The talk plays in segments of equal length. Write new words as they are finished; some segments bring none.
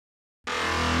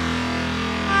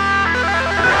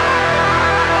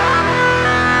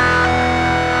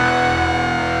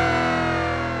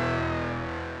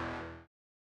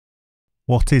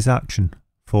What is action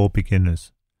for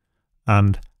beginners,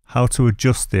 and how to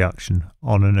adjust the action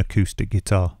on an acoustic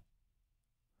guitar.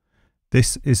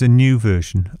 This is a new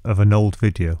version of an old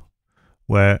video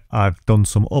where I've done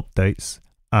some updates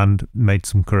and made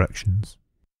some corrections.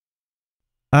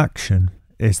 Action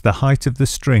is the height of the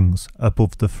strings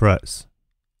above the frets,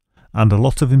 and a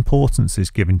lot of importance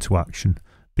is given to action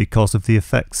because of the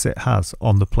effects it has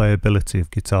on the playability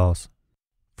of guitars.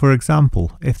 For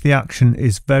example, if the action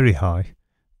is very high,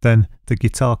 then the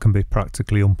guitar can be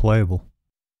practically unplayable.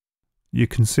 You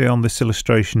can see on this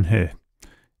illustration here,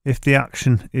 if the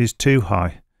action is too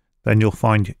high, then you'll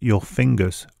find your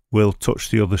fingers will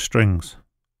touch the other strings.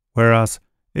 Whereas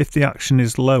if the action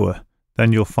is lower,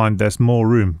 then you'll find there's more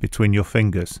room between your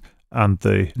fingers and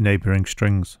the neighbouring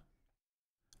strings.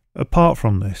 Apart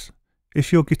from this,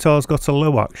 if your guitar's got a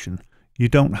low action, you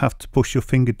don't have to push your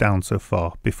finger down so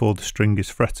far before the string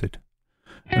is fretted.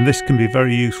 And this can be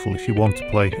very useful if you want to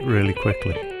play really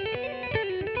quickly.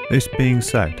 This being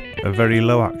said, a very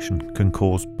low action can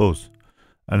cause buzz,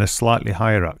 and a slightly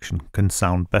higher action can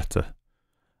sound better,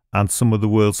 and some of the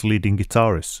world's leading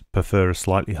guitarists prefer a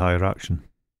slightly higher action.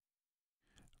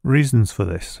 Reasons for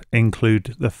this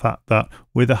include the fact that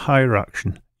with a higher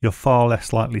action you're far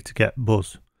less likely to get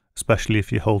buzz, especially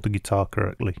if you hold the guitar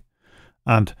correctly,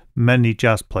 and many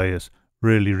jazz players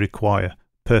really require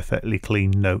perfectly clean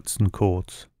notes and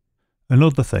chords.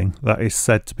 Another thing that is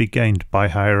said to be gained by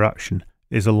higher action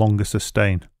is a longer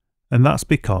sustain, and that's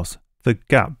because the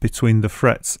gap between the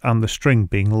frets and the string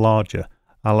being larger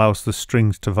allows the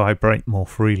strings to vibrate more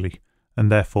freely,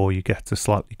 and therefore you get a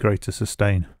slightly greater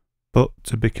sustain. But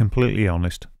to be completely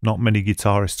honest, not many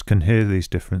guitarists can hear these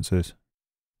differences.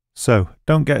 So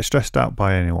don't get stressed out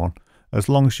by anyone. As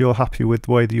long as you're happy with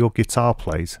the way that your guitar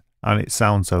plays and it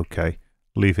sounds okay,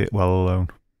 leave it well alone.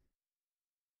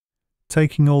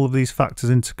 Taking all of these factors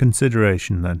into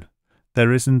consideration then,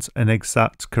 there isn't an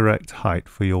exact correct height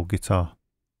for your guitar.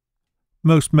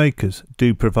 Most makers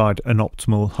do provide an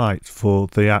optimal height for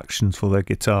the actions for their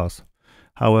guitars.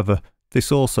 However,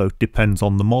 this also depends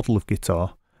on the model of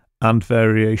guitar and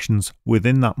variations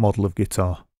within that model of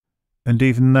guitar. And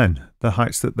even then, the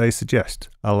heights that they suggest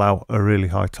allow a really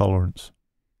high tolerance.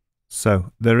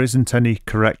 So there isn't any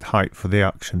correct height for the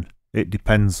action. It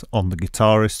depends on the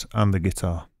guitarist and the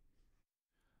guitar.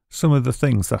 Some of the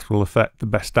things that will affect the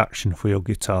best action for your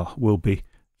guitar will be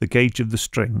the gauge of the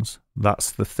strings,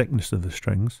 that's the thickness of the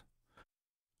strings,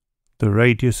 the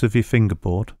radius of your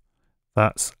fingerboard,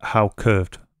 that's how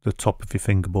curved the top of your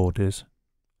fingerboard is,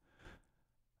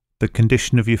 the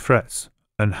condition of your frets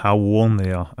and how worn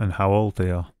they are and how old they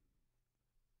are,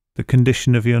 the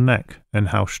condition of your neck and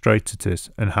how straight it is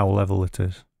and how level it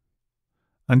is.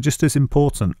 And just as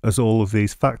important as all of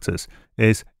these factors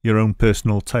is your own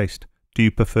personal taste. Do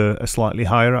you prefer a slightly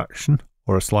higher action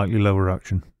or a slightly lower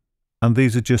action? And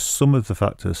these are just some of the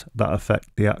factors that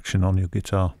affect the action on your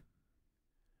guitar.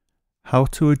 How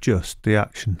to adjust the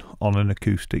action on an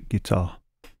acoustic guitar.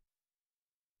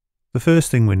 The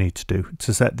first thing we need to do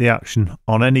to set the action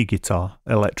on any guitar,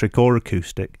 electric or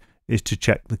acoustic, is to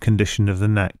check the condition of the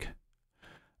neck.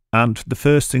 And the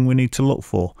first thing we need to look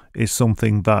for is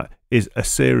something that is a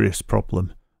serious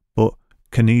problem but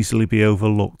can easily be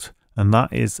overlooked, and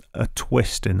that is a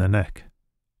twist in the neck.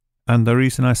 And the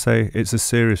reason I say it's a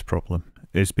serious problem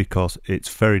is because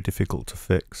it's very difficult to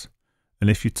fix, and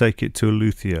if you take it to a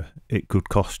luthier it could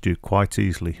cost you quite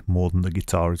easily more than the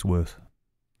guitar is worth.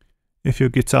 If your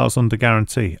guitar's under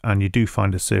guarantee and you do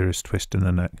find a serious twist in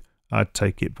the neck, I'd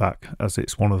take it back, as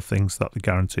it's one of the things that the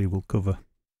guarantee will cover.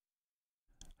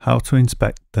 How to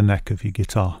inspect the neck of your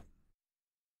guitar.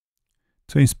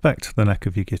 To inspect the neck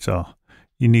of your guitar,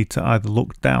 you need to either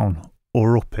look down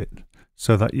or up it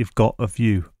so that you've got a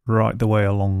view right the way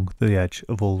along the edge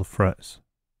of all the frets.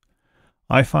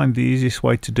 I find the easiest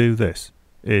way to do this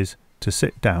is to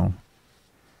sit down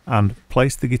and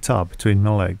place the guitar between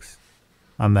my legs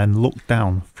and then look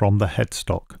down from the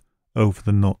headstock over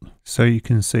the nut so you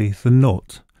can see the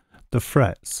nut, the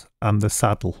frets and the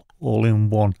saddle all in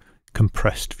one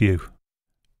compressed view.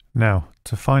 Now,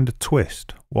 to find a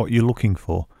twist, what you're looking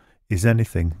for is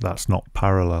anything that's not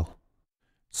parallel.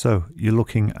 So you're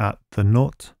looking at the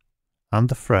nut and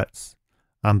the frets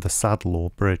and the saddle or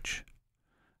bridge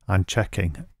and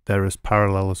checking they're as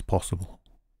parallel as possible.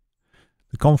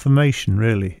 The confirmation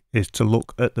really is to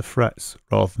look at the frets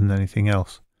rather than anything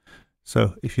else.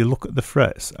 So if you look at the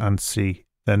frets and see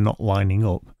they're not lining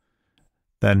up,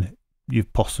 then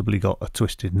you've possibly got a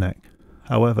twisted neck.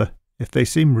 However, if they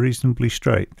seem reasonably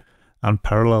straight and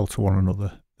parallel to one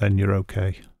another, then you're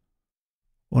okay.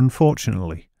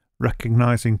 Unfortunately,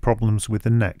 recognising problems with the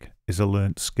neck is a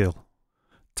learnt skill.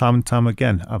 Time and time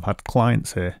again I've had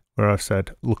clients here where I've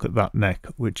said, look at that neck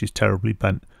which is terribly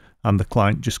bent, and the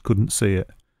client just couldn't see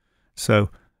it. So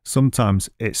sometimes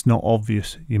it's not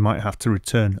obvious. You might have to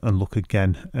return and look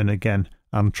again and again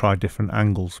and try different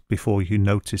angles before you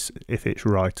notice if it's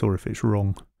right or if it's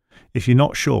wrong. If you're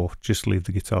not sure, just leave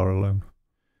the guitar alone.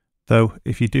 Though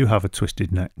if you do have a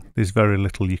twisted neck, there's very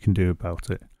little you can do about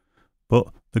it. But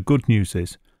the good news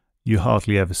is you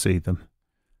hardly ever see them.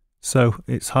 So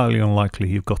it's highly unlikely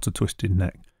you've got a twisted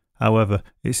neck. However,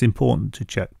 it's important to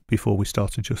check before we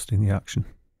start adjusting the action.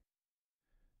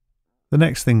 The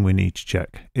next thing we need to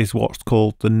check is what's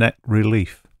called the neck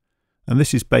relief, and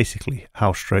this is basically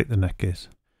how straight the neck is.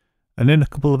 And in a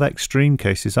couple of extreme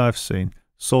cases I've seen,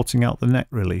 sorting out the neck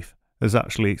relief has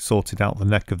actually sorted out the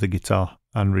neck of the guitar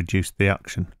and reduced the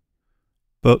action.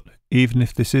 But even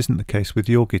if this isn't the case with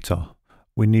your guitar,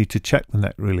 we need to check the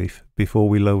neck relief before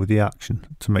we lower the action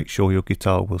to make sure your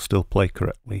guitar will still play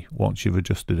correctly once you've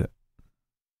adjusted it.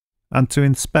 And to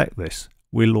inspect this,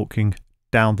 we're looking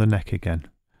down the neck again,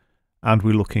 and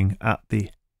we're looking at the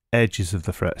edges of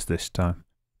the frets this time.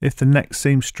 If the neck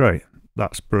seems straight,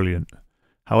 that's brilliant.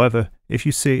 However, if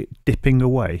you see it dipping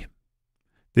away,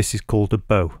 this is called a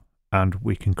bow, and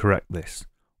we can correct this.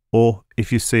 Or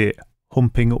if you see it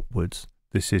humping upwards,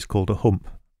 this is called a hump,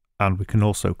 and we can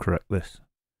also correct this.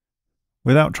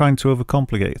 Without trying to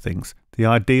overcomplicate things, the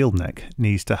ideal neck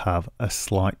needs to have a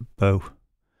slight bow,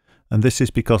 and this is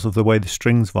because of the way the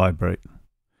strings vibrate.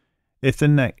 If the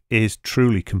neck is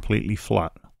truly completely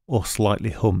flat or slightly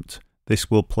humped,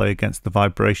 this will play against the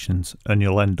vibrations and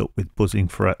you'll end up with buzzing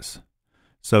frets.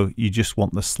 So you just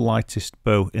want the slightest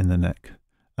bow in the neck,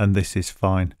 and this is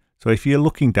fine. So if you're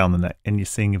looking down the neck and you're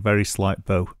seeing a very slight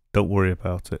bow, don't worry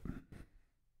about it.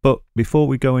 But before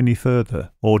we go any further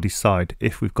or decide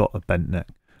if we've got a bent neck,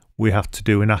 we have to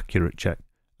do an accurate check,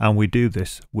 and we do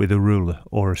this with a ruler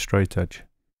or a straight edge,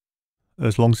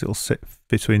 as long as it'll sit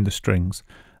between the strings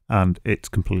and it's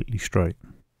completely straight.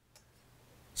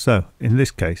 So in this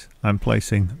case I'm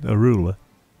placing a ruler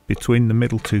between the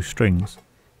middle two strings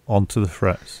onto the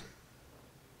frets.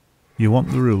 You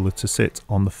want the ruler to sit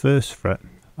on the first fret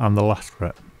and the last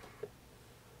fret.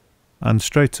 And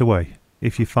straight away,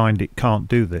 if you find it can't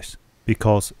do this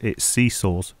because it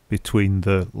seesaws between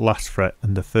the last fret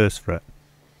and the first fret,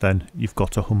 then you've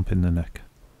got a hump in the neck.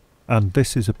 And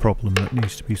this is a problem that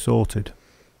needs to be sorted.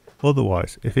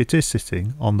 Otherwise, if it is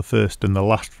sitting on the first and the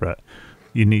last fret,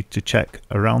 you need to check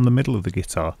around the middle of the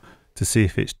guitar to see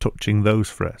if it's touching those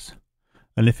frets.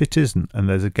 And if it isn't and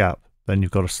there's a gap, then you've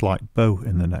got a slight bow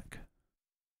in the neck.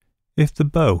 If the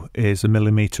bow is 1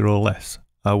 millimeter or less,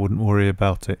 I wouldn't worry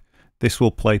about it. This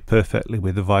will play perfectly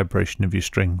with the vibration of your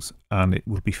strings and it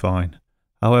will be fine.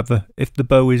 However, if the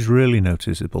bow is really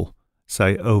noticeable,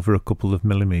 say over a couple of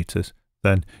millimeters,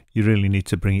 then you really need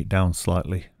to bring it down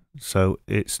slightly so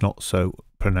it's not so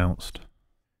pronounced.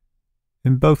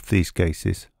 In both these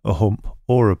cases, a hump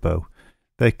or a bow,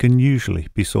 they can usually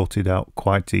be sorted out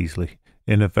quite easily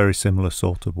in a very similar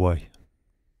sort of way.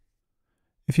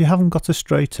 If you haven't got a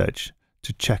straight edge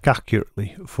to check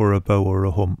accurately for a bow or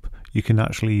a hump, you can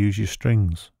actually use your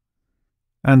strings.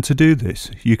 And to do this,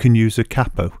 you can use a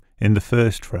capo in the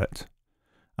first fret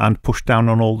and push down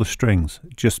on all the strings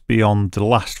just beyond the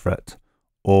last fret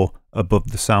or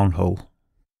above the sound hole.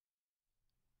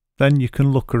 Then you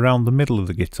can look around the middle of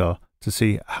the guitar to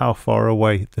see how far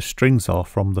away the strings are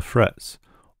from the frets,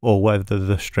 or whether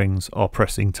the strings are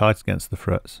pressing tight against the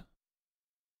frets.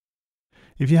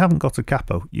 If you haven't got a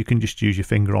capo, you can just use your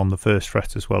finger on the first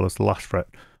fret as well as the last fret,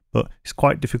 but it's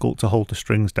quite difficult to hold the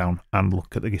strings down and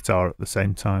look at the guitar at the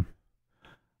same time.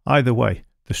 Either way,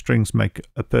 the strings make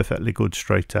a perfectly good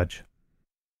straight edge.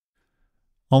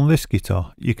 On this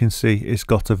guitar, you can see it's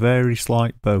got a very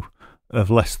slight bow of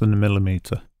less than 1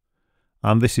 millimeter,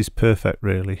 and this is perfect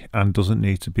really and doesn't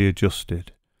need to be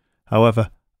adjusted.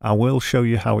 However, I will show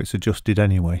you how it's adjusted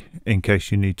anyway, in case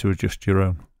you need to adjust your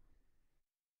own.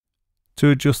 To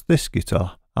adjust this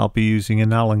guitar, I'll be using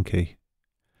an Allen key,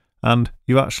 and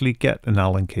you actually get an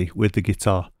Allen key with the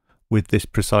guitar with this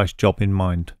precise job in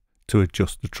mind, to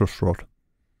adjust the truss rod.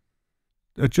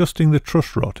 Adjusting the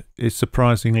truss rod is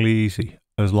surprisingly easy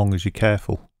as long as you're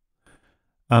careful,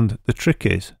 and the trick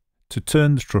is to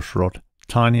turn the truss rod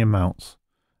tiny amounts,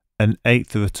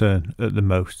 1/8 of a turn at the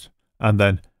most, and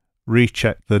then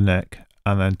recheck the neck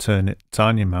and then turn it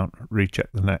tiny amount,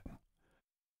 recheck the neck.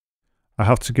 I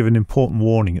have to give an important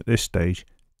warning at this stage,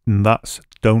 and that's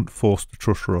don't force the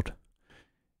truss rod.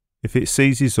 If it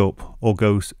seizes up or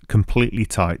goes completely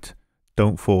tight,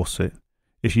 don't force it.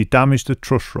 If you damage the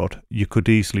truss rod, you could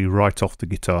easily write off the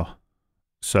guitar,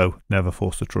 so never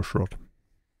force the truss rod.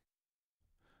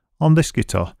 On this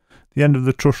guitar, the end of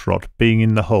the truss rod being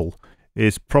in the hole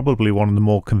is probably one of the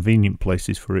more convenient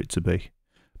places for it to be,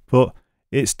 but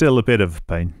it's still a bit of a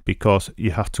pain because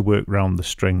you have to work round the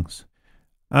strings,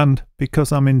 and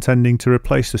because I'm intending to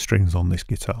replace the strings on this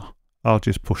guitar, I'll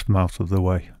just push them out of the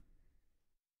way.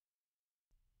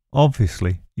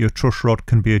 Obviously, your truss rod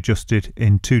can be adjusted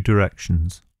in two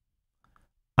directions.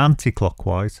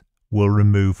 Anti-clockwise will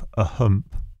remove a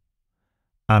hump,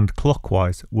 and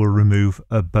clockwise will remove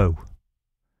a bow.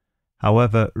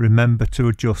 However, remember to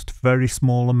adjust very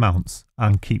small amounts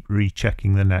and keep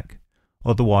rechecking the neck,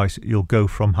 otherwise you'll go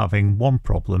from having one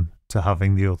problem to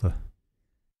having the other.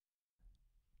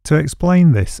 To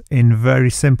explain this in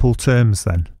very simple terms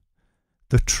then,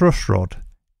 the truss rod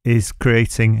is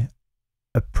creating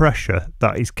a pressure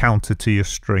that is counter to your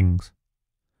strings.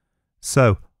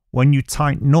 So when you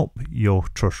tighten up your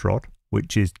truss rod,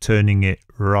 which is turning it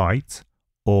right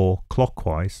or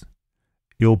clockwise,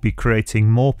 you'll be creating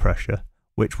more pressure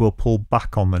which will pull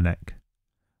back on the neck,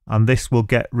 and this will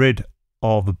get rid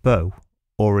of a bow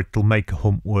or it'll make a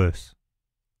hump worse.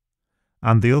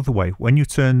 And the other way, when you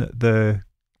turn the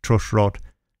truss rod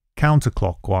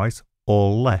counterclockwise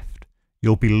or left,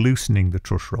 you'll be loosening the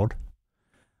truss rod,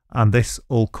 and this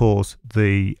will cause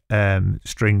the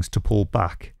strings to pull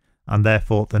back, and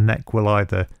therefore the neck will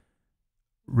either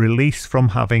release from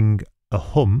having a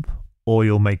hump or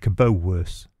you'll make a bow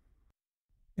worse.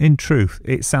 In truth,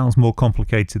 it sounds more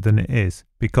complicated than it is,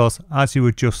 because as you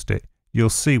adjust it, you'll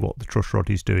see what the truss rod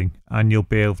is doing and you'll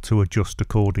be able to adjust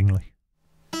accordingly.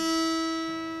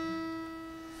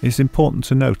 It's important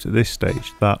to note at this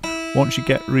stage that once you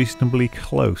get reasonably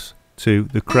close to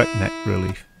the correct neck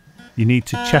relief, you need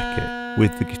to check it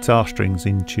with the guitar strings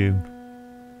in tune.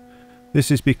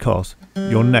 This is because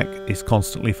your neck is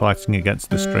constantly fighting against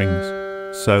the strings,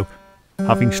 so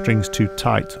having strings too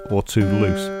tight or too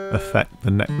loose affect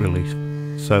the neck relief.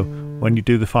 So when you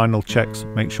do the final checks,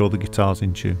 make sure the guitar's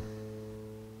in tune.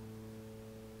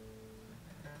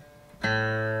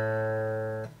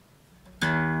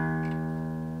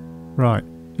 Right,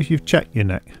 if you've checked your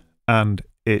neck and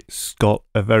it's got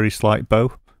a very slight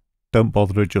bow, don't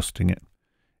bother adjusting it.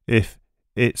 If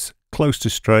it's close to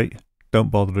straight, don't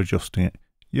bother adjusting it.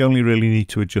 You only really need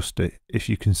to adjust it if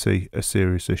you can see a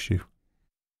serious issue.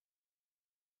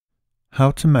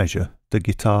 How to measure the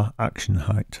guitar action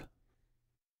height.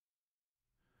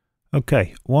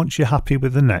 Okay, once you're happy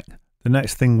with the neck, the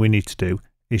next thing we need to do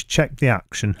is check the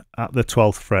action at the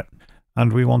 12th fret,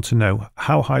 and we want to know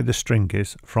how high the string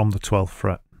is from the 12th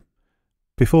fret.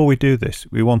 Before we do this,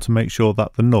 we want to make sure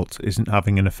that the nut isn't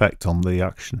having an effect on the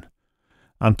action.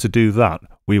 And to do that,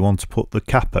 we want to put the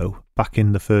capo back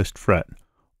in the 1st fret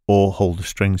or hold the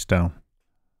strings down.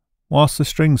 Whilst the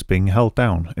string's being held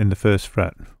down in the 1st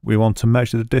fret, we want to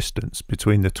measure the distance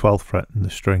between the 12th fret and the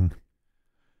string.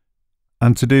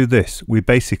 And to do this, we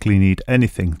basically need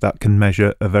anything that can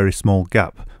measure a very small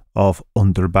gap of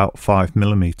under about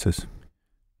 5mm.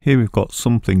 Here we've got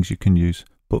some things you can use,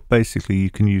 but basically you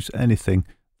can use anything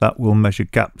that will measure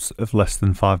gaps of less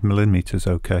than 5mm,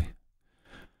 okay.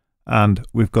 And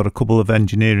we've got a couple of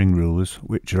engineering rulers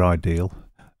which are ideal,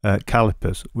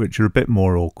 calipers which are a bit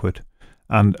more awkward,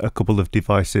 and a couple of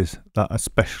devices that are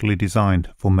specially designed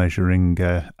for measuring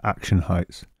action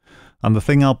heights. And the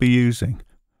thing I'll be using,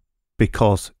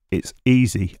 because it's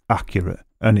easy, accurate,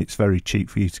 and it's very cheap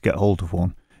for you to get hold of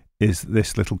one, is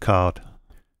this little card.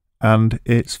 And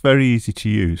it's very easy to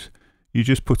use. You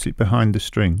just put it behind the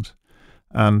strings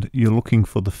and you're looking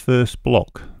for the first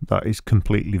block that is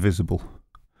completely visible.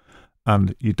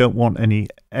 And you don't want any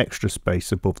extra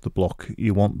space above the block,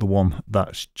 you want the one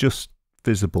that's just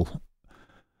visible,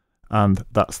 and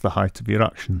that's the height of your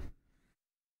action.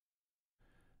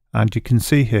 And you can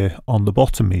see here on the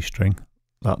bottom E string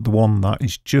that the one that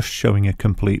is just showing a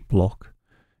complete block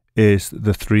is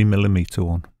the 3mm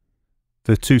one.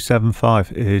 The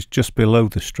 275 is just below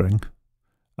the string,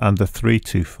 and the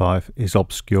 325 is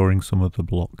obscuring some of the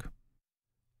block.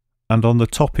 And on the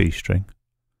top E string,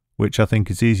 which I think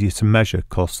is easier to measure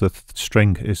because the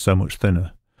string is so much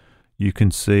thinner, you can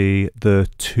see the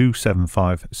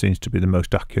 275 seems to be the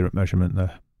most accurate measurement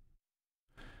there.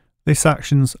 This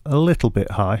action's a little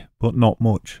bit high, but not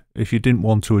much. If you didn't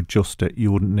want to adjust it,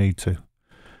 you wouldn't need to.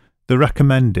 The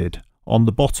recommended on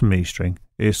the bottom E string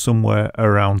is somewhere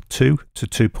around 2 to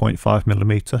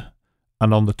 2.5mm,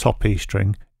 and on the top E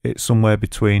string it's somewhere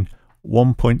between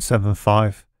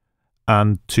 1.75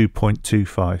 and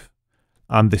 2.25,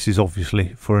 and this is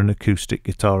obviously for an acoustic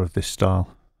guitar of this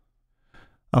style.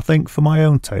 I think for my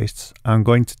own tastes I'm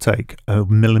going to take a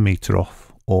millimetre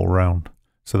off all round,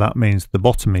 so that means the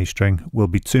bottom E string will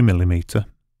be 2mm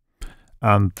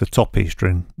and the top E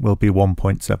string will be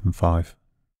 1.75.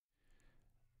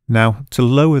 Now, to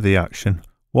lower the action,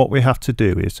 what we have to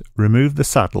do is remove the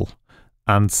saddle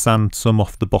and sand some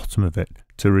off the bottom of it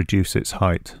to reduce its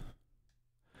height.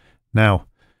 Now,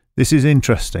 this is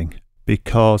interesting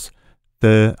because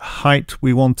the height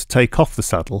we want to take off the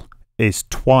saddle is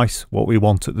twice what we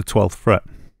want at the 12th fret.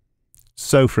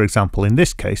 So, for example, in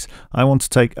this case, I want to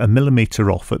take 1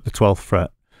 millimeter off at the 12th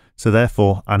fret, so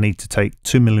therefore I need to take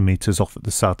 2 millimeters off at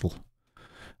the saddle.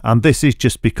 And this is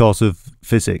just because of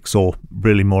physics, or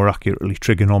really more accurately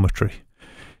trigonometry.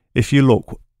 If you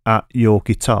look at your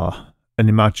guitar and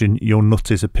imagine your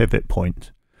nut is a pivot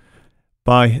point,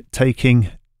 by taking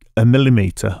 1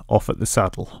 millimeter off at the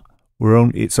saddle,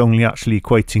 it's only actually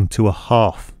equating to a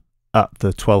half at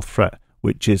the 12th fret,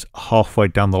 which is halfway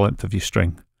down the length of your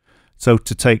string. So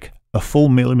to take a full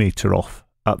millimeter off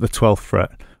at the 12th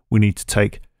fret, we need to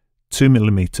take 2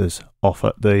 millimeters off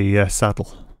at the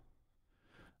saddle.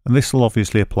 And this will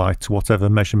obviously apply to whatever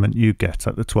measurement you get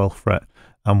at the 12th fret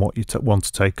and what you want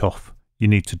to take off. You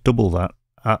need to double that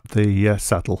at the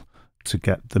saddle to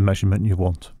get the measurement you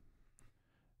want.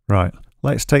 Right,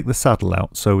 let's take the saddle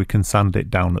out so we can sand it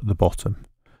down at the bottom.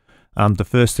 And the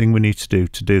first thing we need to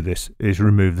do this is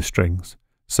remove the strings.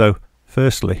 So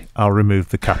firstly, I'll remove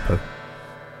the capo.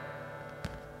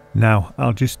 Now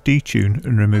I'll just detune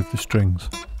and remove the strings.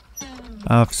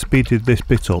 I've speeded this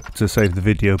bit up to save the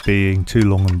video being too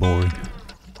long and boring.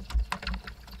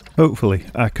 Hopefully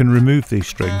I can remove these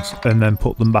strings and then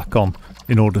put them back on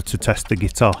in order to test the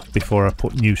guitar before I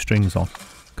put new strings on,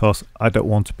 because I don't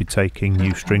want to be taking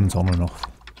new strings on and off.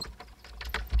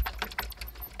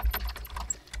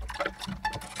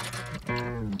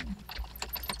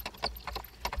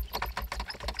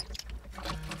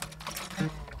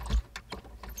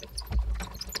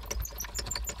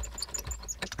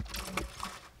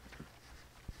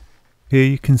 Here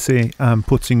you can see I'm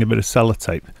putting a bit of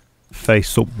sellotape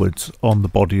face upwards on the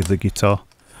body of the guitar.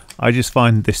 I just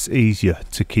find this easier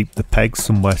to keep the pegs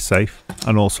somewhere safe,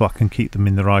 and also I can keep them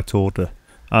in the right order,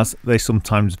 as they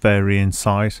sometimes vary in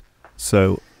size,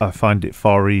 so I find it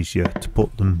far easier to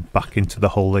put them back into the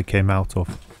hole they came out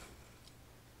of.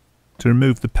 To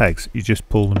remove the pegs, you just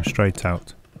pull them straight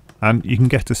out, and you can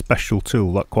get a special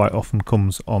tool that quite often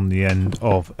comes on the end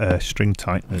of string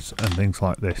tighteners and things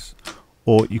like this.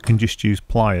 Or you can just use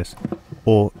pliers,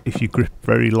 or if you grip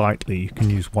very lightly you can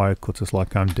use wire cutters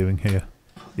like I'm doing here.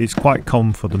 It's quite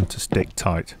common for them to stick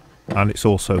tight, and it's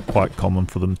also quite common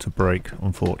for them to break,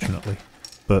 unfortunately,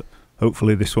 but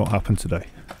hopefully this won't happen today.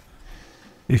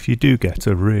 If you do get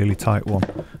a really tight one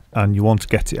and you want to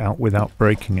get it out without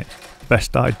breaking it, the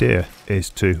best idea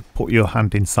is to put your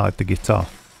hand inside the guitar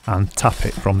and tap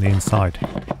it from the inside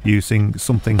using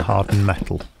something hardened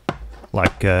metal,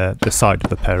 like the side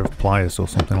of a pair of pliers or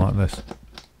something like this.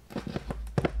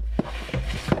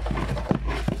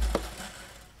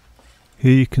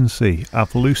 Here you can see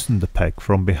I've loosened the peg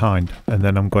from behind, and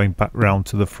then I'm going back round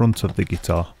to the front of the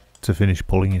guitar to finish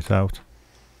pulling it out.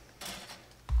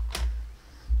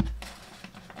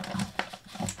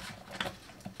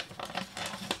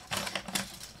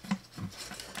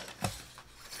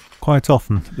 Quite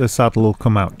often the saddle will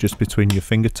come out just between your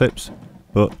fingertips,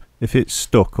 but if it's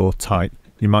stuck or tight,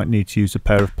 you might need to use a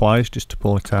pair of pliers just to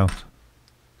pull it out.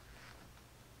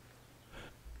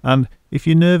 And if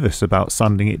you're nervous about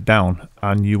sanding it down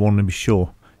and you want to be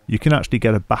sure, you can actually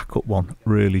get a backup one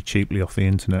really cheaply off the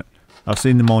internet. I've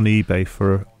seen them on eBay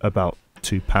for about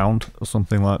 £2 or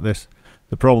something like this.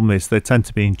 The problem is they tend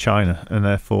to be in China, and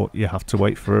therefore you have to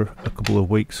wait for a couple of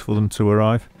weeks for them to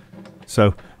arrive.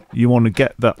 So you want to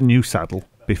get that new saddle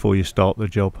before you start the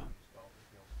job.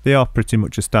 They are pretty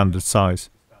much a standard size,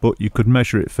 but you could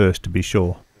measure it first to be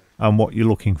sure, and what you're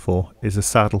looking for is a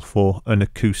saddle for an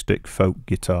acoustic folk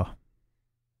guitar.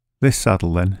 This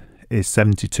saddle then is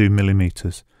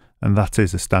 72mm, and that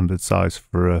is a standard size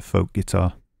for a folk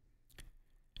guitar.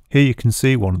 Here you can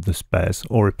see one of the spares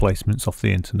or replacements off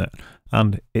the internet,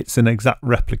 and it's an exact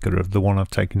replica of the one I've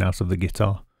taken out of the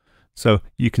guitar. So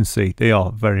you can see they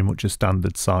are very much a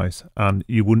standard size, and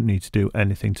you wouldn't need to do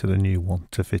anything to the new one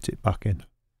to fit it back in.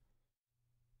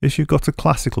 If you've got a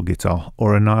classical guitar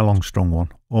or a nylon strung one,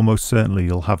 almost certainly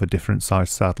you'll have a different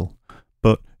size saddle,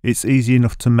 but it's easy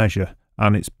enough to measure,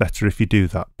 and it's better if you do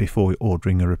that before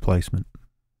ordering a replacement.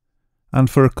 And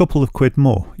for a couple of quid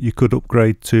more, you could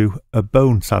upgrade to a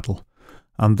bone saddle,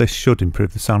 and this should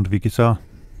improve the sound of your guitar.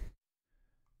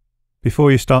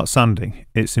 Before you start sanding,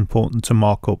 it's important to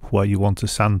mark up where you want to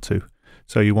sand to.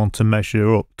 So you want to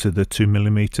measure up to the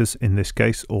 2mm in this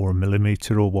case, or a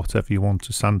millimetre, or whatever you want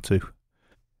to sand to.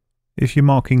 If you're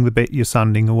marking the bit you're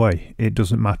sanding away, it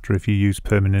doesn't matter if you use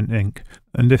permanent ink,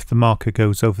 and if the marker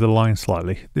goes over the line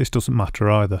slightly, this doesn't matter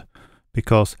either,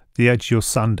 because the edge you're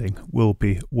sanding will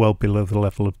be well below the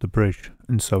level of the bridge,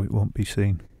 and so it won't be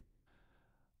seen.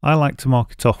 I like to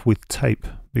mark it off with tape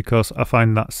because I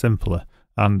find that simpler,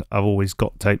 and I've always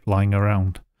got tape lying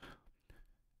around.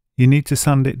 You need to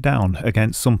sand it down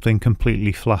against something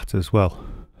completely flat as well.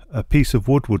 A piece of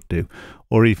wood would do,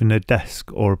 or even a desk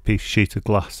or a sheet of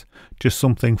glass, just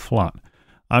something flat.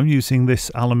 I'm using this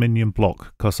aluminium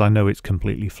block because I know it's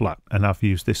completely flat, and I've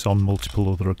used this on multiple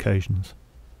other occasions.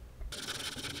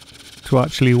 To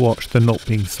actually watch the nut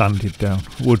being sanded down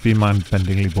would be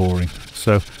mind-bendingly boring,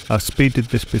 so I've speeded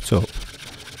this bit up,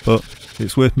 but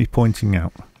it's worth me pointing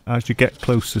out, as you get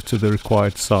closer to the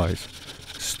required size,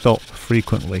 stop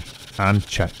frequently and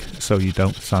check so you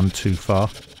don't sand too far,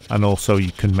 and also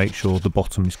you can make sure the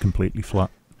bottom is completely flat.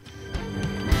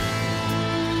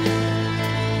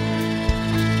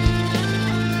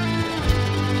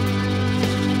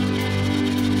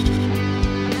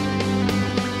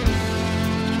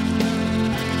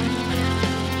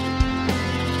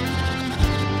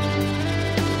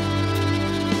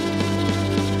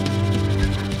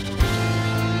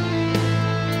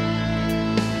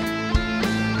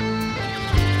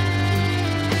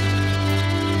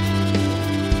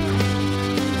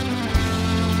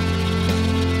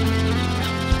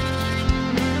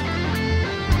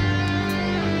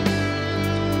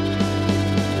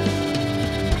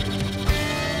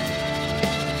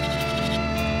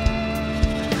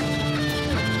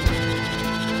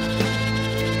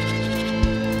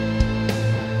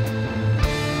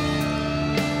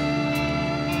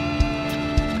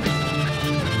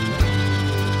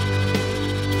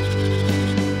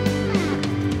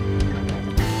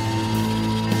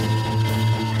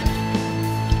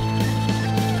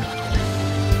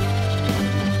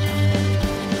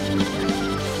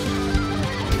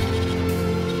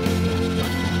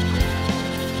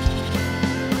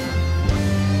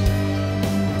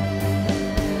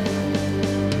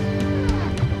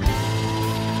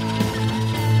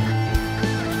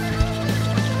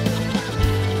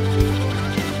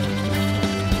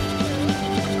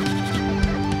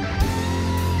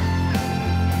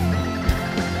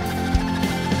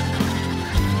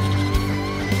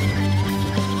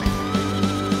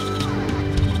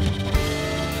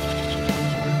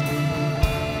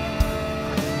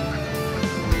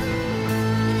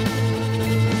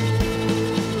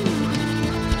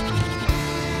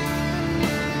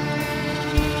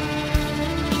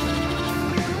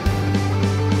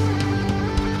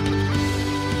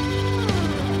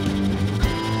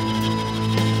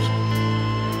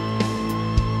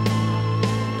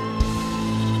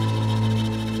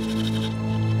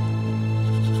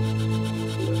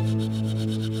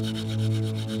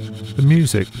 The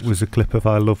music was a clip of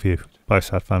I Love You by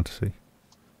Sad Fantasy.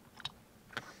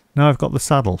 Now I've got the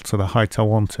saddle to the height I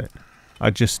want it. I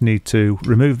just need to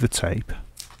remove the tape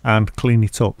and clean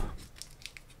it up.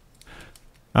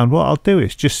 And what I'll do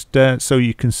is just so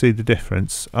you can see the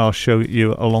difference, I'll show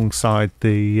you alongside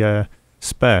the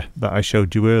spare that I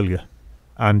showed you earlier,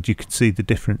 and you can see the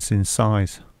difference in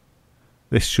size.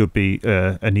 This should be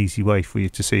an easy way for you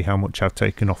to see how much I've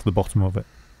taken off the bottom of it.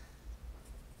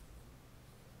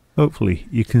 Hopefully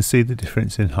you can see the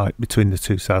difference in height between the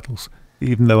two saddles,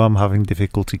 even though I'm having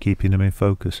difficulty keeping them in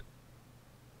focus.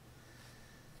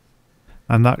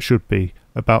 And that should be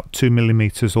about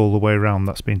 2mm all the way around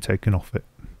that's been taken off it.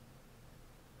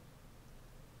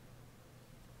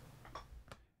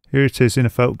 Here it is in a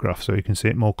photograph so you can see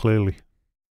it more clearly.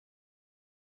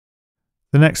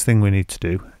 The next thing we need to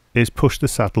do is push the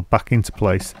saddle back into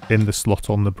place in the slot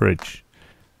on the bridge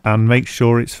and make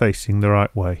sure it's facing the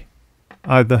right way.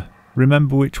 Either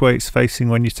remember which way it's facing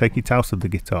when you take it out of the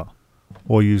guitar,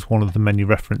 or use one of the many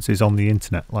references on the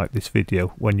internet like this video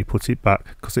when you put it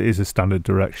back, because it is a standard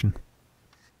direction.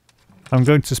 I'm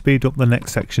going to speed up the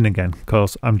next section again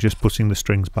because I'm just putting the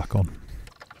strings back on.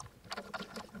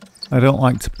 I don't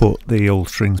like to put the old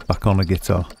strings back on a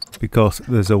guitar because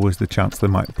there's always the chance they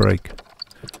might break.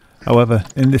 However,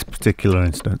 in this particular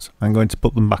instance I'm going to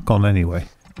put them back on anyway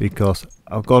because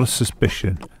I've got a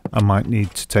suspicion I might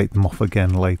need to take them off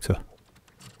again later.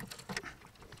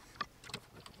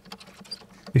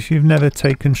 If you've never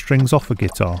taken strings off a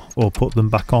guitar or put them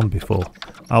back on before,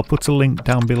 I'll put a link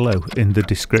down below in the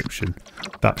description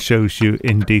that shows you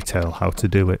in detail how to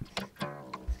do it.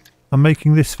 I'm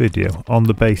making this video on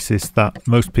the basis that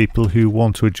most people who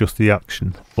want to adjust the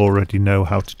action already know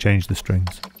how to change the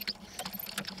strings.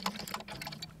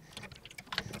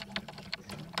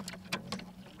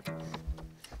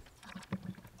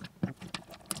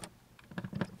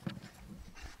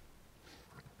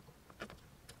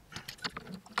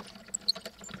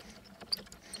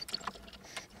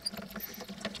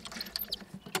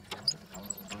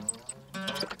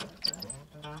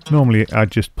 Normally I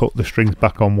just put the strings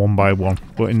back on one by one,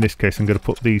 but in this case I'm going to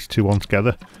put these two on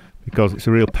together because it's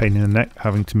a real pain in the neck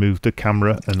having to move the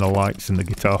camera and the lights and the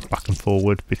guitar back and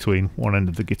forward between one end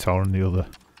of the guitar and the other.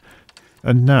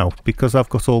 And now, because I've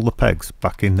got all the pegs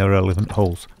back in their relevant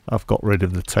holes, I've got rid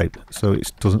of the tape so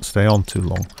it doesn't stay on too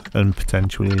long and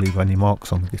potentially leave any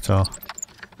marks on the guitar.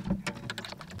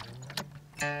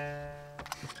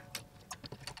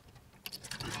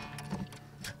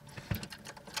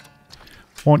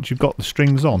 Once you've got the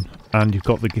strings on and you've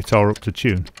got the guitar up to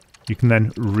tune, you can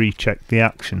then recheck the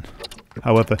action.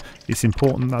 However, it's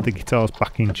important that the guitar's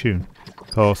back in tune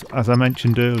because, as I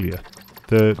mentioned earlier,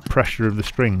 the pressure of the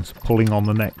strings pulling on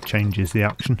the neck changes the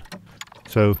action.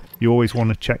 So you always want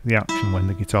to check the action when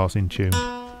the guitar's in tune.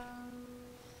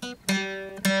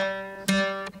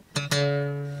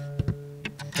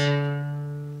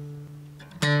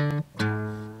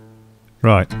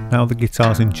 Right, now the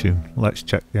guitar's in tune, let's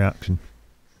check the action.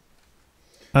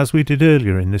 As we did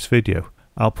earlier in this video,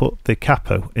 I'll put the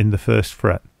capo in the 1st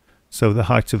fret, so the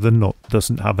height of the nut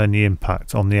doesn't have any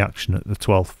impact on the action at the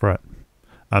 12th fret,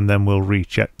 and then we'll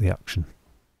recheck the action.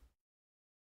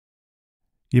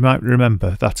 You might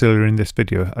remember that earlier in this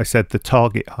video I said the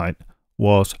target height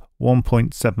was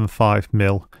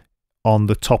 1.75mm on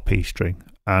the top E string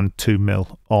and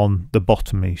 2mm on the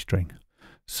bottom E string.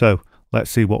 So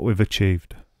let's see what we've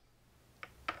achieved.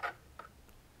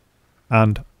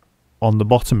 And on the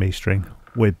bottom E string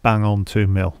we're bang on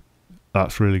 2mm.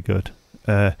 That's really good.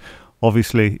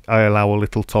 Obviously I allow a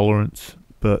little tolerance,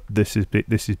 but this is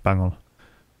bang on.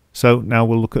 So now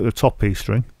we'll look at the top E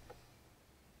string,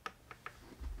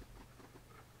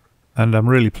 and I'm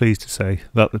really pleased to say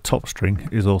that the top string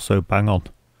is also bang on.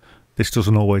 This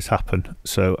doesn't always happen,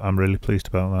 so I'm really pleased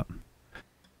about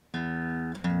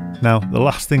that. Now the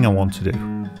last thing I want to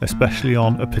do, especially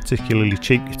on a particularly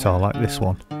cheap guitar like this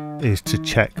one, is to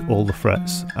check all the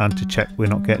frets and to check we're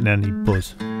not getting any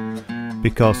buzz.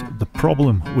 Because the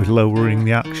problem with lowering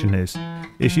the action is,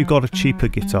 if you've got a cheaper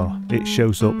guitar, it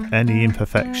shows up any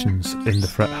imperfections in the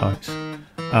fret heights,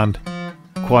 and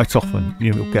quite often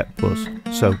you will get buzz,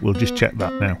 so we'll just check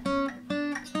that now.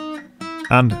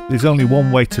 And there's only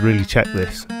one way to really check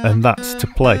this, and that's to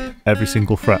play every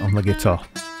single fret on the guitar.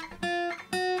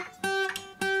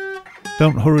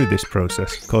 Don't hurry this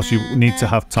process because you need to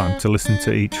have time to listen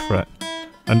to each fret,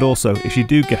 and also if you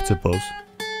do get a buzz,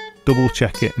 double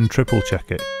check it and triple check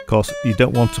it because you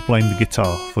don't want to blame the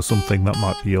guitar for something that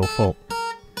might be your fault.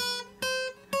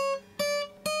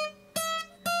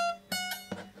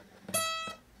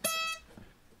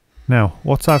 Now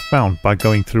what I've found by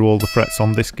going through all the frets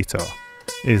on this guitar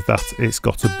is that it's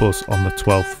got a buzz on the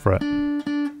 12th fret.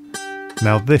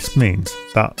 Now this means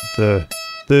that the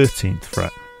 13th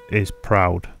fret is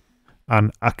proud,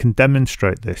 and I can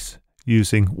demonstrate this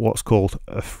using what's called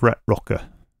a fret rocker.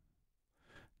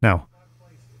 Now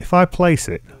if I place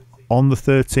it on the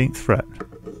 13th fret,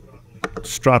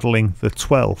 straddling the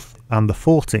 12th and the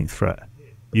 14th fret,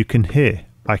 you can hear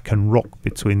I can rock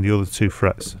between the other two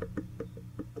frets.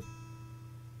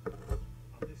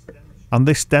 And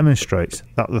this demonstrates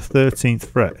that the 13th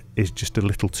fret is just a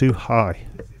little too high,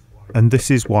 and this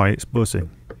is why it's buzzing.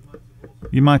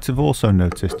 You might have also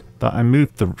noticed that I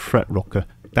moved the fret rocker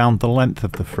down the length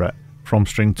of the fret from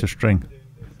string to string,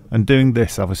 and doing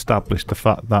this I've established the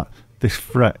fact that this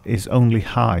fret is only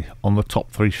high on the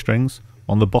top 3 strings.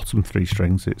 On the bottom 3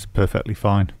 strings it's perfectly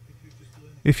fine.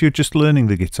 If you're just learning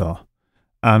the guitar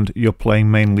and you're playing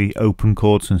mainly open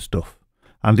chords and stuff,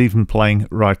 and even playing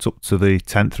right up to the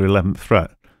 10th or 11th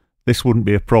fret, this wouldn't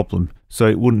be a problem, so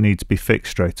it wouldn't need to be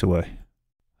fixed straight away.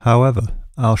 However,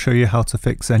 I'll show you how to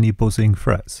fix any buzzing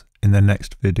frets in the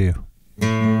next video.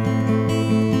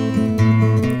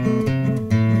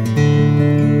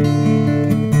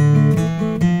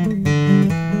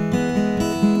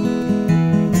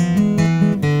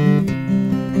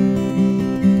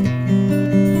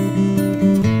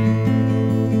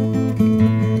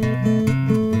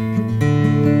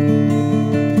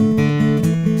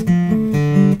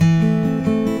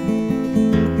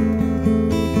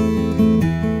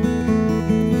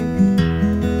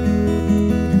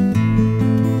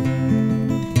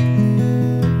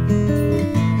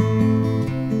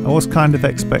 I was kind of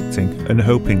expecting and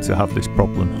hoping to have this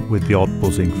problem with the odd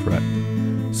buzzing fret,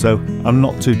 so I'm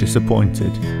not too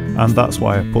disappointed, and that's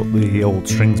why I put the old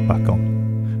strings back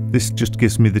on. This just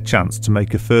gives me the chance to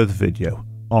make a further video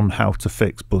on how to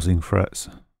fix buzzing frets.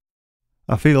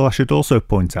 I feel I should also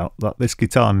point out that this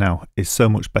guitar now is so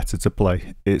much better to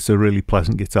play. It's a really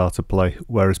pleasant guitar to play,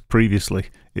 whereas previously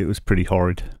it was pretty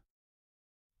horrid.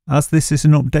 As this is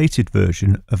an updated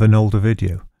version of an older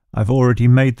video, I've already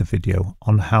made the video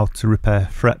on how to repair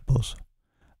fret buzz,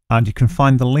 and you can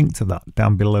find the link to that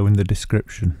down below in the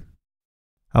description.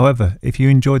 However, if you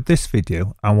enjoyed this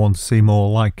video and want to see more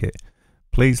like it,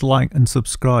 please like and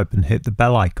subscribe and hit the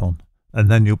bell icon, and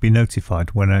then you'll be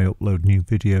notified when I upload new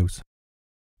videos.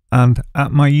 And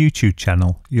at my YouTube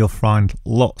channel you'll find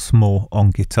lots more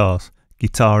on guitars,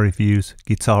 guitar reviews,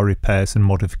 guitar repairs and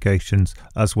modifications,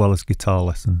 as well as guitar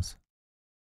lessons.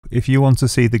 If you want to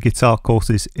see the guitar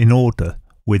courses in order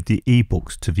with the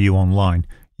ebooks to view online,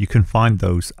 you can find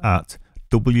those at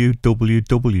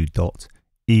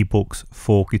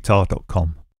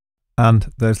www.ebooks4guitar.com.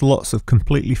 And there's lots of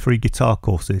completely free guitar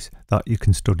courses that you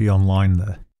can study online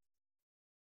there.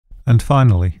 And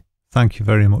finally, thank you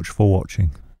very much for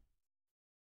watching.